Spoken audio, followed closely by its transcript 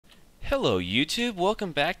Hello YouTube,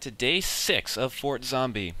 welcome back to day 6 of Fort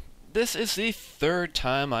Zombie. This is the third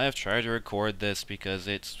time I have tried to record this because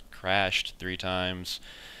it's crashed 3 times.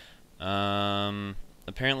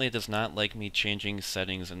 Apparently it does not like me changing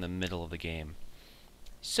settings in the middle of the game.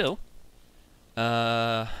 So,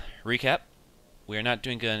 recap. We are not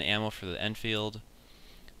doing good on ammo for the Enfield.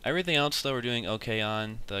 Everything else though we're doing okay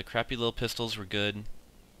on. The crappy little pistols were good.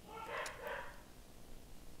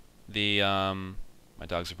 My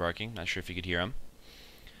dogs are barking, not sure if you could hear them.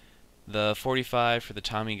 The 45 for the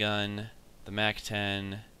Tommy gun, the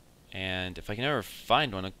MAC-10, and if I can ever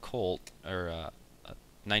find one, a Colt, or a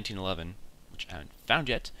 1911, which I haven't found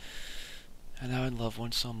yet. And I would love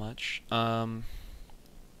one so much.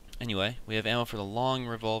 Anyway, we have ammo for the long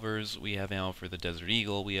revolvers, we have ammo for the Desert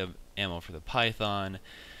Eagle, we have ammo for the Python,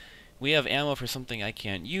 we have ammo for something I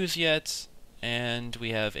can't use yet, and we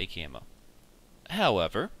have AK ammo.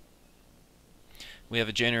 However, we have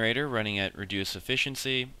a generator running at reduced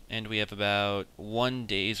efficiency, and we have about 1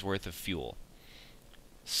 day's worth of fuel.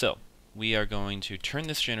 So, we are going to turn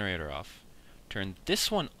this generator off, turn this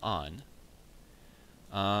one on.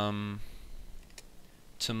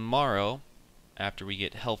 Tomorrow, after we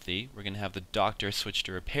get healthy, we're going to have the doctor switch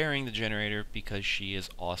to repairing the generator because she is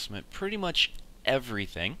awesome at pretty much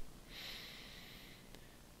everything.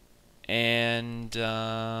 And,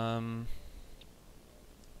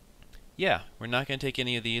 yeah, we're not going to take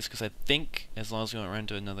any of these because I think as long as we don't run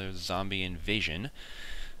into another zombie invasion,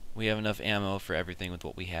 we have enough ammo for everything with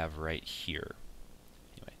what we have right here.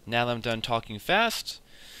 Anyway, now that I'm done talking fast,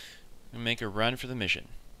 I'm going to make a run for the mission.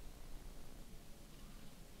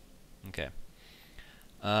 Okay.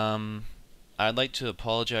 I'd like to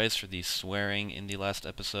apologize for the swearing in the last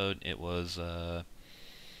episode. It was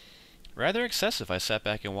rather excessive. I sat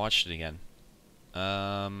back and watched it again.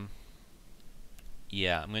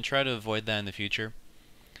 Yeah, I'm going to try to avoid that in the future.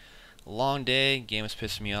 Long day, game has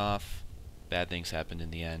pissed me off. Bad things happened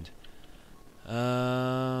in the end.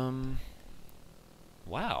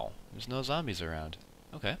 Wow, there's no zombies around.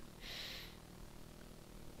 Okay.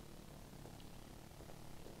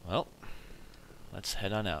 Well, let's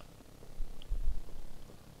head on out.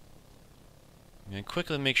 I'm going to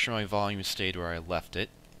quickly make sure my volume stayed where I left it.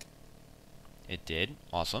 It did.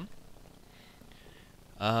 Awesome.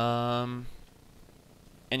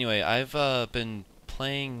 Anyway, I've been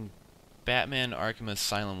playing Batman Arkham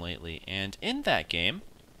Asylum lately, and in that game...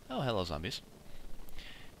 Oh, hello, zombies.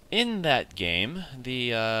 In that game,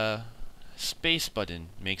 the space button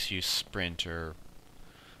makes you sprint or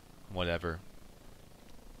whatever.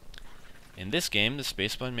 In this game, the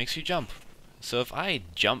space button makes you jump. So if I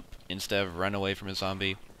jump instead of run away from a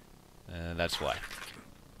zombie, that's why.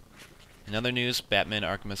 In other news, Batman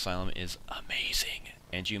Arkham Asylum is amazing,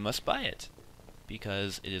 and you must buy it,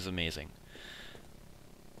 because it is amazing.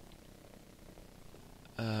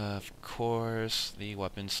 Of course, the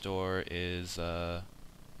weapons store is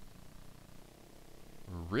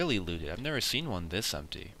really looted. I've never seen one this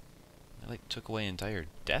empty. They like took away an entire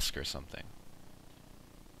desk or something.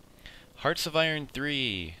 Hearts of Iron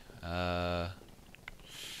 3. I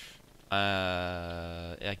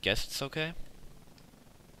guess it's okay.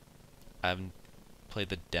 I haven't played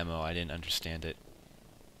the demo. I didn't understand it.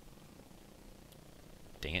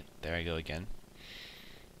 Dang it. There I go again.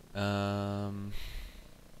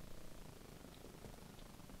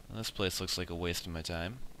 This place looks like a waste of my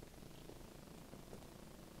time.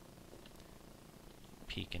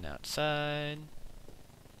 Peeking outside.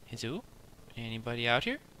 Hello? Anybody out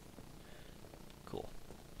here? Cool.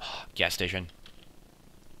 Gas station.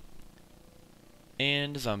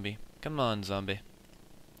 And a zombie. Come on, zombie.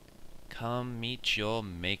 Come meet your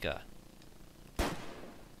maker.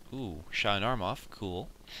 Ooh, shot an arm off. Cool.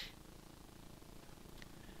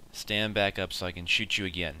 Stand back up so I can shoot you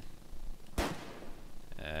again.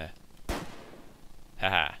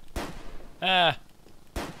 Haha. Ah!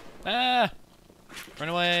 Ah! Run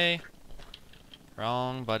away!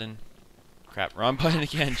 Wrong button. Crap, wrong button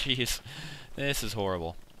again, jeez. This is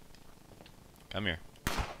horrible. Come here.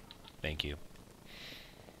 Thank you.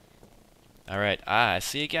 Alright, I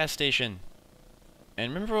see a gas station.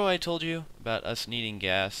 And remember what I told you about us needing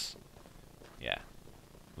gas? Yeah,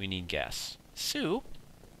 we need gas. So,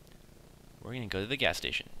 we're gonna go to the gas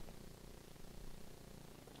station.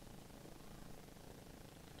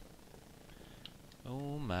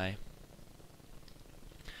 Oh my.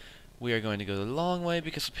 We are going to go the long way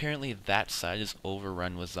because apparently that side is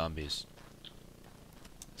overrun with zombies.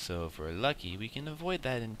 So if we're lucky, we can avoid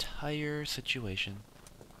that entire situation.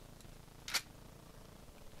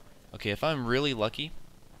 Okay, if I'm really lucky...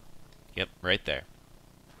 Yep, right there.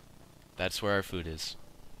 That's where our food is.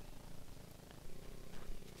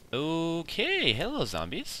 Okay, hello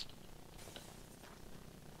zombies.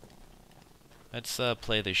 Let's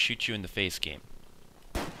play the shoot you in the face game.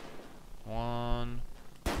 1,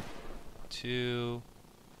 2...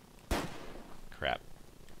 Crap.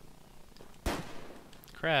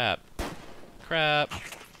 Crap. Crap.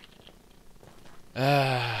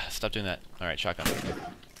 Ah, stop doing that. Alright, shotgun.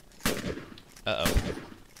 Uh-oh.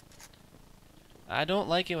 I don't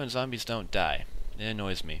like it when zombies don't die. It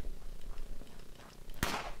annoys me.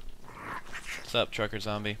 What's up, trucker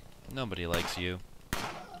zombie? Nobody likes you.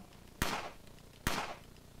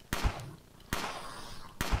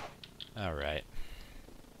 Alright.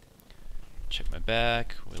 Check my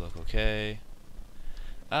back. We look okay.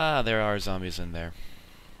 Ah, there are zombies in there.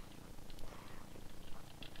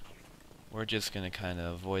 We're just gonna kind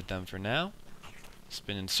of avoid them for now.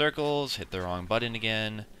 Spin in circles, hit the wrong button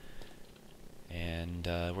again. And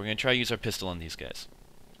we're gonna try to use our pistol on these guys.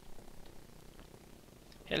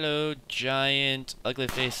 Hello, giant, ugly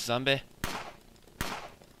face zombie.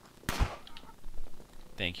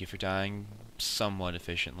 Thank you for dying somewhat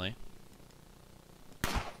efficiently.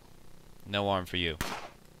 No arm for you.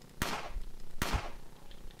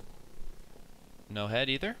 No head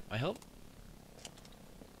either, I hope.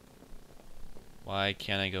 Why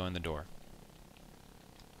can't I go in the door?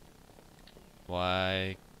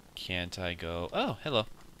 Why can't I go? Oh, hello.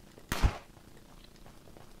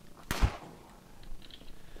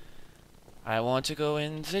 I want to go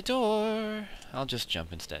in the door. I'll just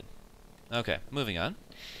jump instead. Okay, moving on.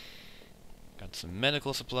 Got some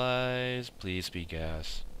medical supplies. Please be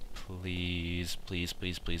gas. Please, please,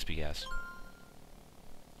 please, please be gas.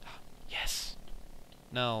 Yes.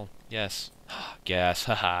 No. Yes. Gas.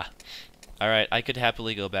 Haha. Alright, I could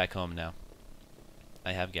happily go back home now.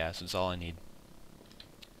 I have gas. It's all I need.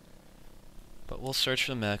 But we'll search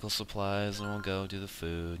for the medical supplies and we'll go do the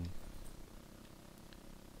food.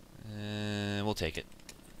 We'll take it.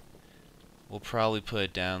 We'll probably put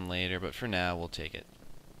it down later, but for now, we'll take it.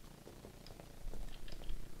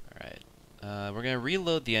 Alright. We're going to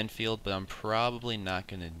reload the Enfield, but I'm probably not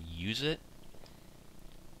going to use it.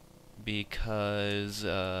 Because,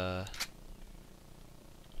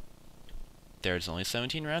 there's only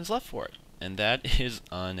 17 rounds left for it. And that is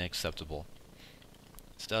unacceptable.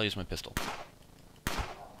 Still, I'll use my pistol.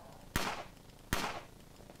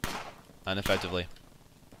 Ineffectively.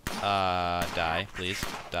 Die, please.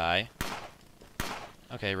 Die.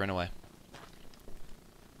 Okay, run away.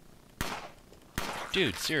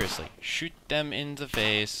 Dude, seriously. Shoot them in the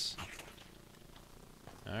face.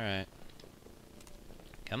 Alright.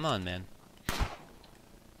 Come on, man.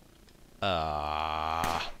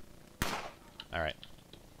 Alright.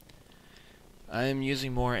 I'm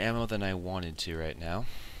using more ammo than I wanted to right now.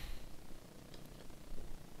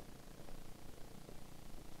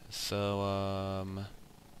 So,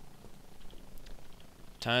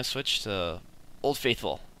 time to switch to Old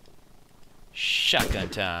Faithful. Shotgun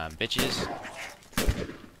time, bitches.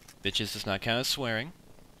 Bitches does not count as swearing.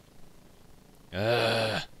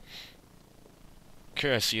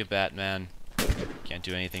 Curse you, Batman. Can't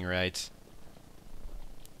do anything right.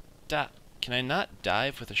 Can I not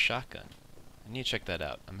dive with a shotgun? I need to check that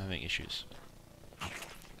out. I'm having issues.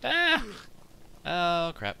 Ah!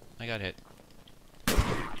 Oh, crap. I got hit.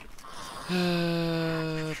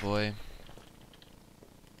 Boy.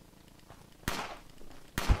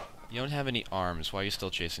 You don't have any arms. Why are you still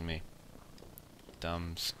chasing me?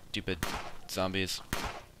 Dumb, stupid zombies.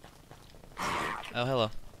 Oh,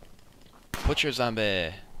 hello. Butcher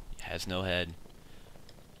zombie. Has no head.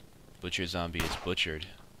 Butcher zombie is butchered.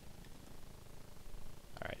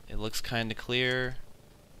 Alright, it looks kinda clear.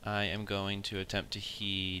 I am going to attempt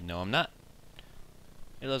to No, I'm not.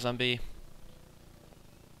 Hello, zombie.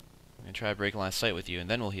 I'm gonna try to break line of sight with you, and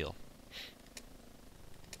then we'll heal.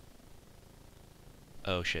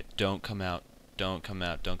 Oh shit, don't come out. Don't come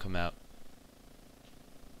out, don't come out.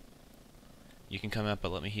 You can come out,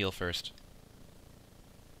 but let me heal first.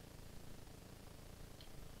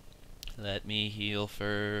 Let me heal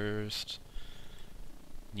first.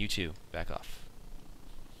 You too, back off.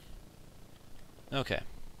 Okay.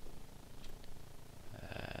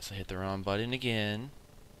 So I hit the wrong button again.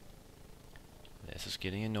 This is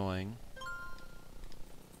getting annoying.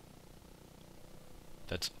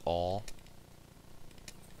 That's all.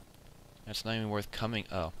 That's not even worth coming.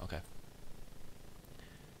 Oh, okay.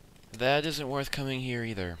 That isn't worth coming here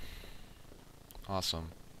either. Awesome.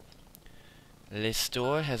 Le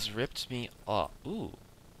store has ripped me off. Ooh.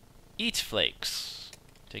 Eat flakes.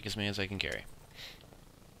 Take as many as I can carry.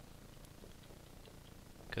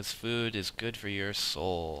 'Cause food is good for your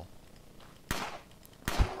soul.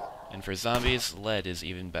 And for zombies, lead is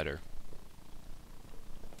even better.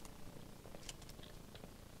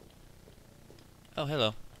 Oh,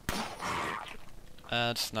 hello.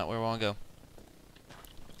 That's not where I want to go.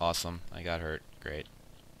 Awesome. I got hurt. Great.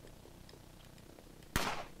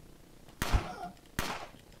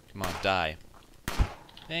 Come on, die.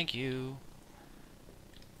 Thank you.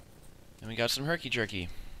 And we got some herky jerky.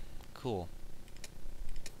 Cool.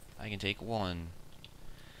 I can take one.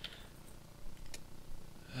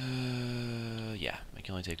 Yeah, I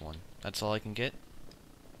can only take one. That's all I can get.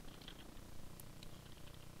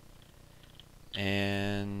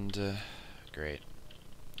 And, great.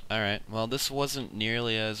 Alright, well, this wasn't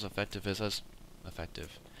nearly as effective as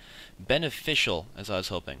beneficial as I was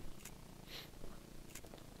hoping.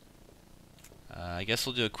 I guess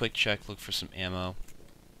we'll do a quick check, look for some ammo.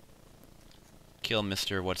 Kill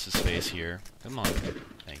Mr. What's-His-Face here. Come on.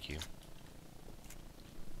 Thank you.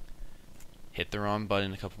 Hit the wrong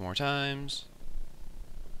button a couple more times.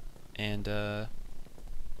 And,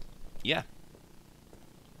 yeah.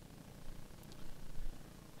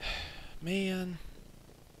 Man.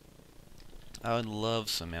 I would love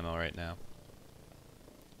some ammo right now.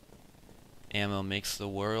 Ammo makes the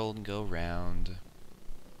world go round.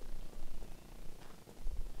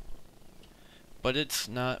 But it's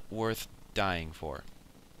not worth dying for.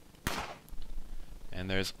 And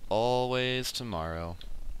there's always tomorrow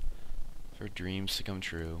for dreams to come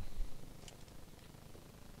true.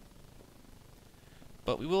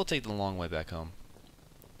 But we will take the long way back home.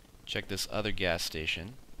 Check this other gas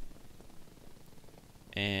station.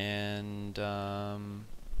 And,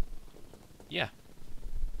 yeah.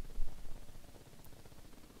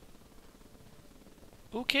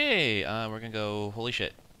 Okay, we're gonna go, holy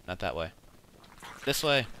shit, not that way. This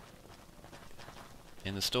way.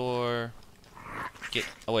 In the store. Get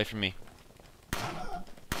away from me.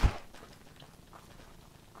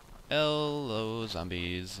 Hello,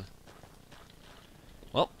 zombies.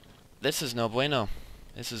 Well, this is no bueno.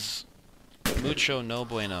 This is mucho no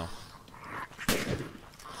bueno.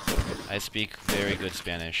 I speak very good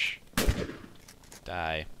Spanish.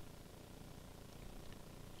 Die.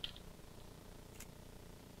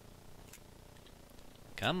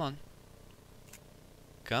 Come on.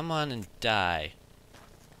 Come on and die.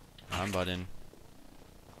 Wrong button.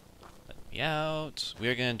 Let me out.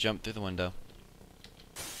 We're gonna jump through the window.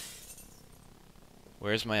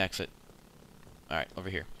 Where's my exit? Alright, over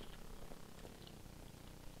here.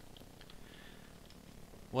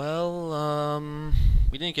 Well,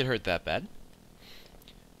 we didn't get hurt that bad.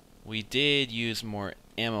 We did use more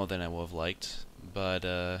ammo than I would have liked, but,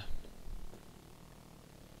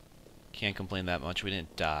 can't complain that much. We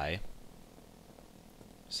didn't die.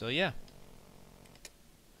 So, yeah.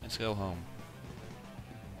 Let's go home.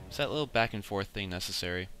 Is that little back and forth thing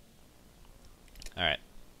necessary? Alright.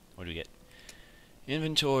 What do we get?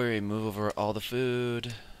 Inventory. Move over all the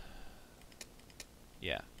food.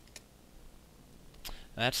 Yeah.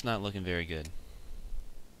 That's not looking very good.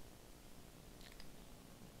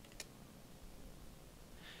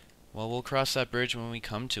 Well, we'll cross that bridge when we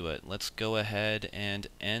come to it. Let's go ahead and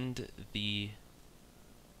end the...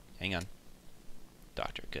 Hang on.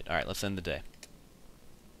 Doctor, good. Alright, let's end the day.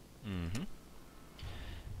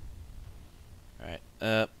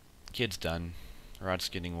 Alright, kid's done. Rod's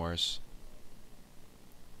getting worse.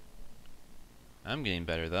 I'm getting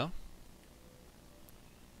better, though.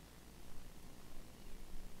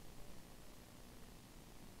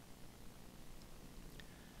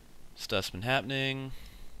 Stuff's been happening.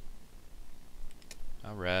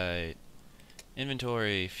 Alright.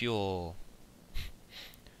 Inventory, fuel.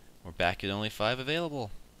 We're back at only 5 available.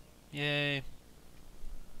 Yay.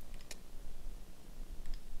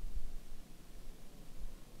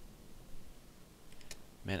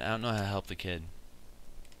 Man, I don't know how to help the kid.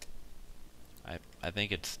 I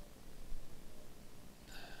think it's...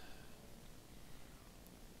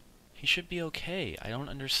 He should be okay. I don't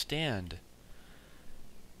understand.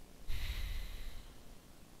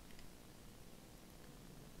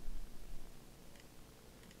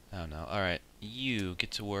 I don't know. Alright, you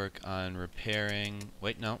get to work on repairing...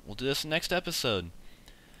 Wait, no, we'll do this next episode.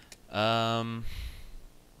 Well,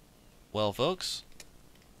 folks,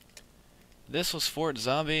 this was Fort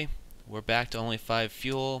Zombie. We're back to only 5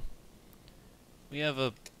 fuel. We have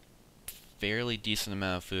a fairly decent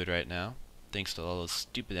amount of food right now, thanks to all those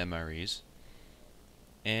stupid MREs.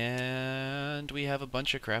 And we have a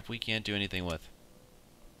bunch of crap we can't do anything with.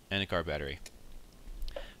 And a car battery.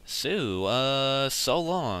 So, so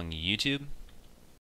long, YouTube.